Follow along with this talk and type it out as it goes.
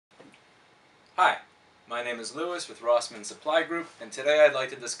Hi, my name is Lewis with Rossman Supply Group, and today I'd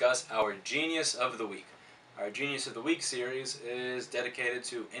like to discuss our Genius of the Week. Our Genius of the Week series is dedicated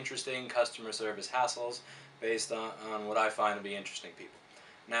to interesting customer service hassles based on what I find to be interesting people.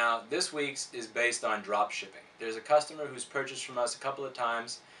 Now, this week's is based on drop shipping. There's a customer who's purchased from us a couple of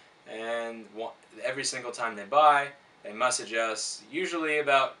times, and every single time they message us, usually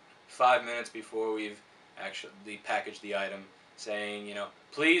about 5 minutes before we've actually packaged the item, saying,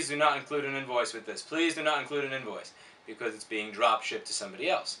 please do not include an invoice with this. Please do not include an invoice because it's being drop shipped to somebody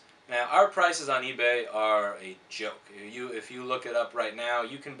else. Now, our prices on eBay are a joke. If you look it up right now,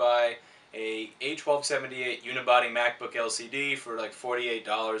 you can buy a A1278 unibody MacBook LCD for like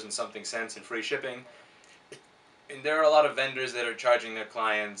 $48 and something cents in free shipping. And there are a lot of vendors that are charging their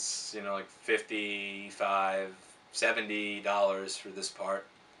clients, like $55, $70 for this part,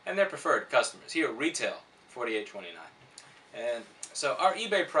 and they're preferred customers. Here, retail, $48.29. And so our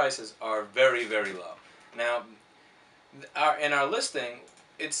eBay prices are very, very low. Now, in our listing,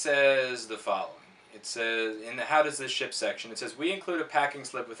 it says the following. It says, in the how does this ship section, it says, we include a packing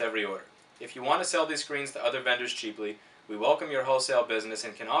slip with every order. If you want to sell these screens to other vendors cheaply, we welcome your wholesale business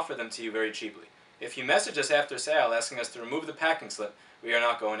and can offer them to you very cheaply. If you message us after sale asking us to remove the packing slip, we are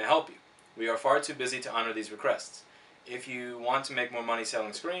not going to help you. We are far too busy to honor these requests. If you want to make more money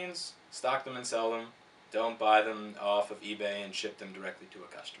selling screens, stock them and sell them. Don't buy them off of eBay and ship them directly to a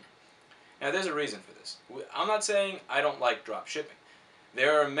customer. Now, there's a reason for this. I'm not saying I don't like drop shipping.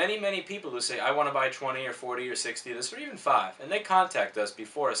 There are many, many people who say, I want to buy 20 or 40 or 60 of this, or even 5. And they contact us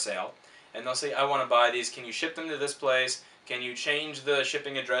before a sale, and they'll say, I want to buy these. Can you ship them to this place? Can you change the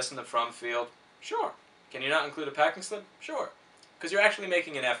shipping address in the from field? Sure. Can you not include a packing slip? Sure. Because you're actually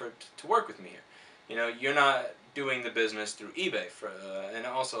making an effort to work with me here. You're not doing the business through eBay. And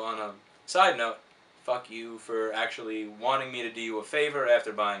also, on a side note, fuck you for actually wanting me to do you a favor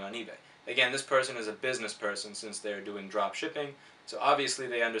after buying on eBay. Again, this person is a business person since they're doing drop shipping, so obviously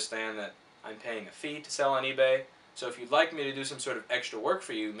they understand that I'm paying a fee to sell on eBay. So if you'd like me to do some sort of extra work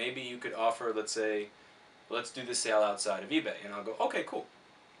for you, maybe you could offer, let's say, let's do the sale outside of eBay. And I'll go, okay, cool.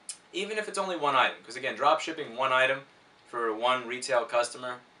 Even if it's only one item, because again, drop shipping one item for one retail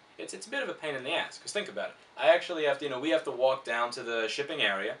customer, it's a bit of a pain in the ass. Because think about it. I actually have to, we have to walk down to the shipping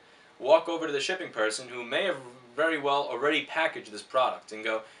area, walk over to the shipping person who may have very well already packaged this product and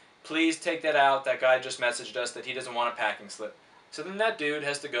go, please take that out. That guy just messaged us that he doesn't want a packing slip. So then that dude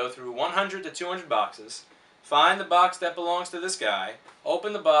has to go through 100 to 200 boxes, find the box that belongs to this guy,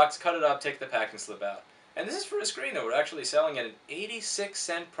 open the box, cut it up, take the packing slip out. And this is for a screen that we're actually selling at an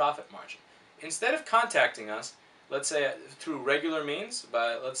 86-cent profit margin. Instead of contacting us, let's say through regular means,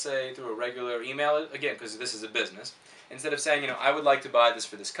 let's say through a regular email, again, because this is a business, instead of saying, I would like to buy this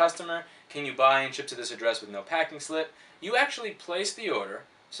for this customer, can you buy and ship to this address with no packing slip, you actually place the order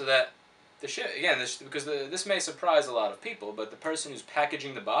so that this may surprise a lot of people, but the person who's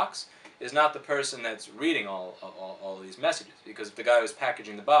packaging the box is not the person that's reading all these messages. Because if the guy who's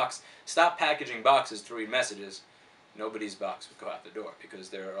packaging the box stopped packaging boxes to read messages, nobody's box would go out the door because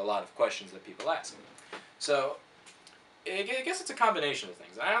there are a lot of questions that people ask. So I guess it's a combination of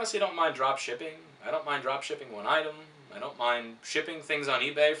things. I honestly don't mind drop shipping. I don't mind drop shipping one item. I don't mind shipping things on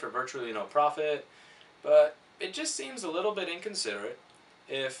eBay for virtually no profit. But it just seems a little bit inconsiderate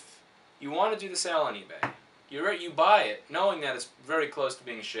if you want to do the sale on eBay. You buy it knowing that it's very close to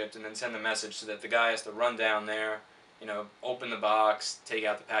being shipped and then send a message so that the guy has to run down there, open the box, take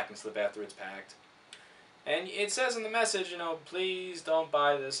out the packing slip after it's packed. And it says in the message, please don't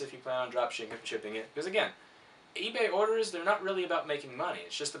buy this if you plan on drop shipping it. Because again, eBay orders, they're not really about making money.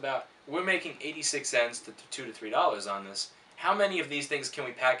 It's just about, we're making 86 cents to $2 to $3 on this. How many of these things can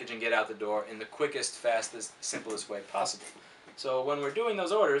we package and get out the door in the quickest, fastest, simplest way possible? So when we're doing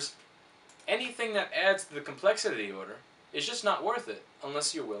those orders, anything that adds to the complexity of the order is just not worth it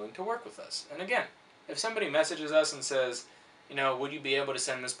unless you're willing to work with us. And again, if somebody messages us and says, would you be able to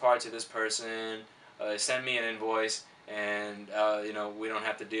send this part to this person, send me an invoice, and we don't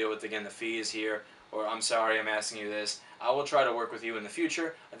have to deal with, again, the fees here, or I'm sorry I'm asking you this, I will try to work with you in the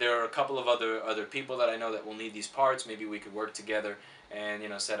future. There are a couple of other people that I know that will need these parts. Maybe we could work together and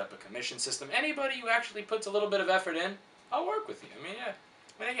set up a commission system. Anybody who actually puts a little bit of effort in, I'll work with you. Yeah.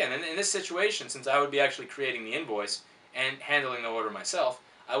 And again, in this situation, since I would be actually creating the invoice and handling the order myself,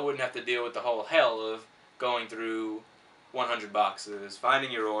 I wouldn't have to deal with the whole hell of going through 100 boxes,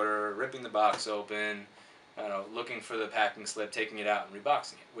 finding your order, ripping the box open, looking for the packing slip, taking it out, and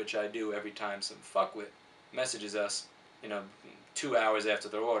reboxing it, which I do every time some fuckwit messages us, 2 hours after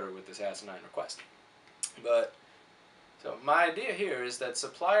their order with this asinine request. But, so my idea here is that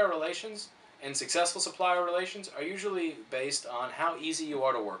supplier relations, and successful supplier relations are usually based on how easy you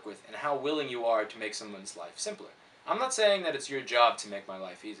are to work with and how willing you are to make someone's life simpler. I'm not saying that it's your job to make my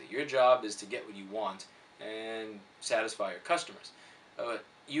life easy. Your job is to get what you want and satisfy your customers.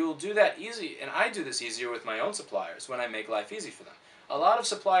 You'll do that easy, and I do this easier with my own suppliers when I make life easy for them. A lot of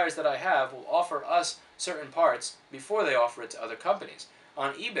suppliers that I have will offer us certain parts before they offer it to other companies.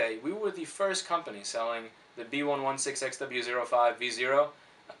 On eBay, we were the first company selling the B116XW05V0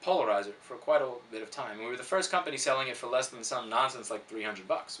 polarizer for quite a bit of time. We were the first company selling it for less than some nonsense like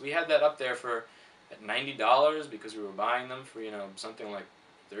 $300. We had that up there for at $90 because we were buying them for, something like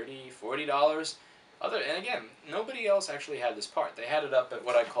 $30, $40. And again, nobody else actually had this part. They had it up at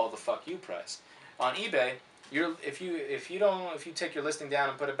what I call the fuck you price. On eBay, if you take your listing down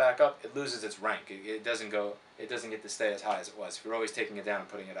and put it back up, it loses its rank. It doesn't get to stay as high as it was if you're always taking it down and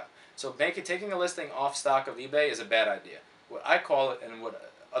putting it up. So taking a listing off stock of eBay is a bad idea. What I call it, and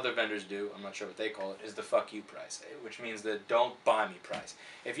what other vendors do, I'm not sure what they call it, is the fuck you price, which means the don't buy me price.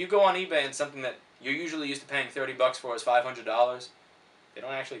 If you go on eBay and something that you're usually used to paying $30 for is $500, they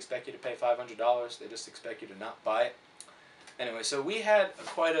don't actually expect you to pay $500. They just expect you to not buy it. Anyway, so we had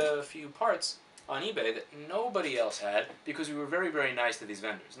quite a few parts on eBay that nobody else had because we were very, very nice to these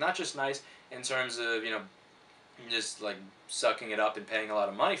vendors. Not just nice in terms of, just like sucking it up and paying a lot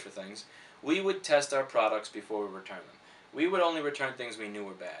of money for things. We would test our products before we return them. We would only return things we knew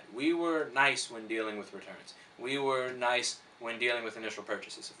were bad. We were nice when dealing with returns. We were nice when dealing with initial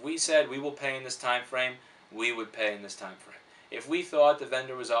purchases. If we said we will pay in this time frame, we would pay in this time frame. If we thought the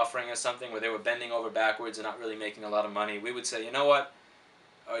vendor was offering us something where they were bending over backwards and not really making a lot of money, we would say, you know what,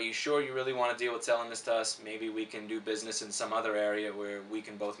 are you sure you really want to deal with selling this to us? Maybe we can do business in some other area where we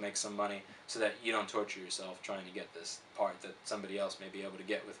can both make some money so that you don't torture yourself trying to get this part that somebody else may be able to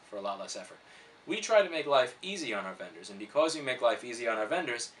get with for a lot less effort. We try to make life easy on our vendors, and because we make life easy on our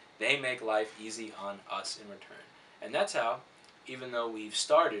vendors, they make life easy on us in return. And that's how, even though we've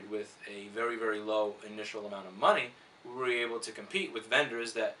started with a very, very low initial amount of money, we were able to compete with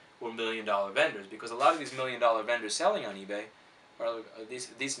vendors that were million-dollar vendors, because a lot of these million-dollar vendors selling on eBay, or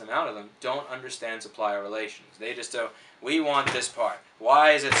a decent amount of them, don't understand supplier relations. They just go, we want this part.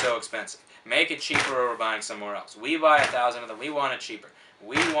 Why is it so expensive? Make it cheaper or we're buying somewhere else. We buy 1,000 of them. We want it cheaper.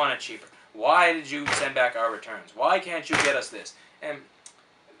 We want it cheaper. Why did you send back our returns? Why can't you get us this? And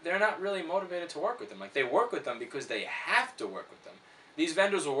they're not really motivated to work with them. Like, they work with them because they have to work with them. These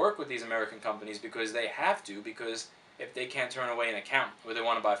vendors will work with these American companies because they have to, because if they can't turn away an account where they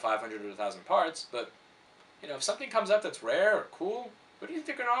want to buy 500 or 1,000 parts, but if something comes up that's rare or cool, who do you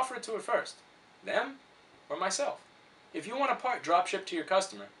think are going to offer it to it first? Them or myself? If you want a part drop shipped to your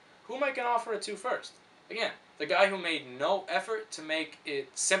customer, who am I going to offer it to first? Again, the guy who made no effort to make it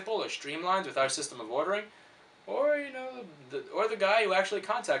simple or streamlined with our system of ordering, or the guy who actually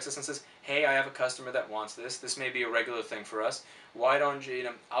contacts us and says, hey, I have a customer that wants this. This may be a regular thing for us. Why don't you,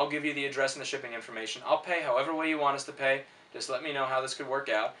 I'll give you the address and the shipping information. I'll pay however way you want us to pay. Just let me know how this could work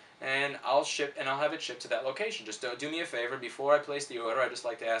out, and I'll have it shipped to that location. Just do me a favor. Before I place the order, I'd just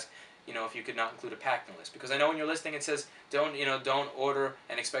like to ask, if you could not include a packing list. Because I know in your listing it says, don't order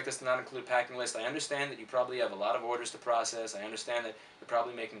and expect us to not include a packing list. I understand that you probably have a lot of orders to process. I understand that you're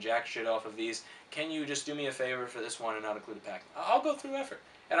probably making jack shit off of these. Can you just do me a favor for this one and not include a packing? I'll go through effort.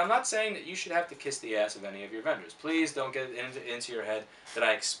 And I'm not saying that you should have to kiss the ass of any of your vendors. Please don't get into your head that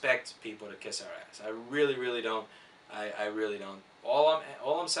I expect people to kiss our ass. I really, really don't. I really don't. All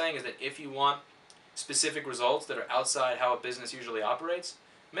I'm saying is that if you want specific results that are outside how a business usually operates,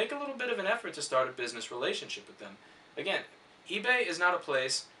 make a little bit of an effort to start a business relationship with them. Again, eBay is not a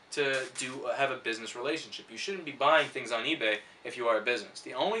place to have a business relationship. You shouldn't be buying things on eBay if you are a business.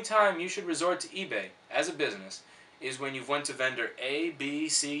 The only time you should resort to eBay as a business is when you've went to vendor A, B,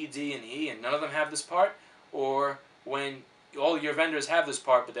 C, D, and E, and none of them have this part, or when all your vendors have this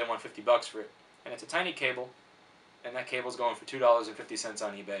part but they want $50 for it, and it's a tiny cable, and that cable's going for $2.50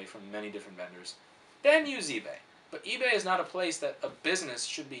 on eBay from many different vendors. Then use eBay. But eBay is not a place that a business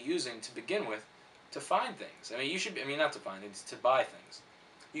should be using to begin with to find things. Not to find things, to buy things.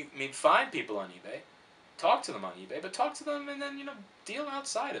 Find people on eBay, talk to them on eBay, but talk to them and then, deal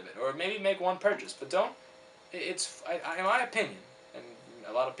outside of it. Or maybe make one purchase, but don't, in my opinion, and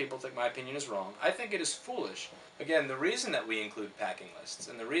a lot of people think my opinion is wrong, I think it is foolish. Again, the reason that we include packing lists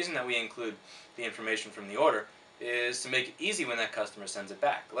and the reason that we include the information from the order is to make it easy when that customer sends it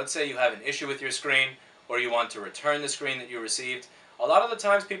back. Let's say you have an issue with your screen, or you want to return the screen that you received. A lot of the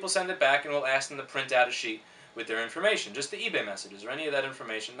times people send it back and we'll ask them to print out a sheet with their information, just the eBay messages or any of that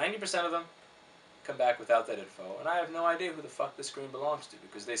information. 90% of them come back without that info, and I have no idea who the fuck this screen belongs to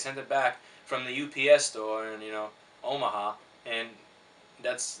because they sent it back from the UPS store in Omaha, and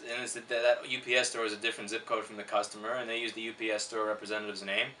and that UPS store is a different zip code from the customer, and they use the UPS store representative's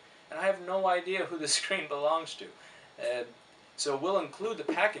name, and I have no idea who the screen belongs to. Uh, so we'll include the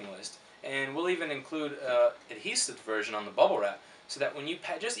packing list, and we'll even include adhesive version on the bubble wrap, so that when you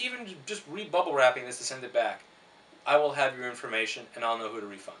just re-bubble wrapping this to send it back, I will have your information and I'll know who to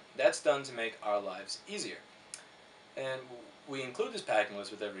refund. That's done to make our lives easier. And we include this packing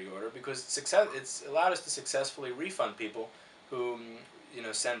list with every order because it's allowed us to successfully refund people who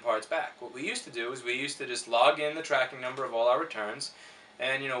send parts back. What we used to do is we used to just log in the tracking number of all our returns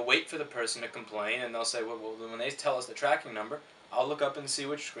and wait for the person to complain, and they'll say, well, when they tell us the tracking number, I'll look up and see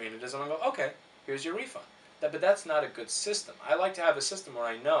which screen it is, and I'll go, okay, here's your refund. But that's not a good system. I like to have a system where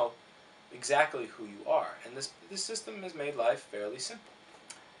I know exactly who you are, and this system has made life fairly simple.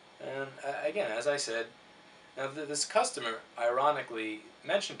 And again, as I said, now this customer ironically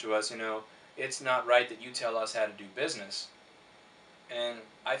mentioned to us, it's not right that you tell us how to do business. And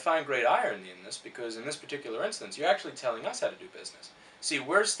I find great irony in this because in this particular instance, you're actually telling us how to do business. See,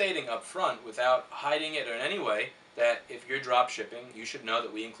 we're stating up front without hiding it in any way that if you're drop shipping, you should know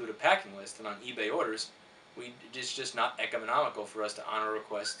that we include a packing list, and on eBay orders, it's just not economical for us to honor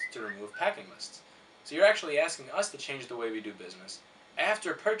requests to remove packing lists. So you're actually asking us to change the way we do business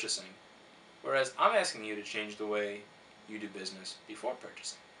after purchasing, whereas I'm asking you to change the way you do business before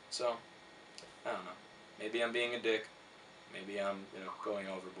purchasing. So, I don't know. Maybe I'm being a dick. Maybe I'm, going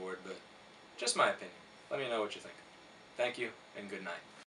overboard, but just my opinion. Let me know what you think. Thank you, and good night.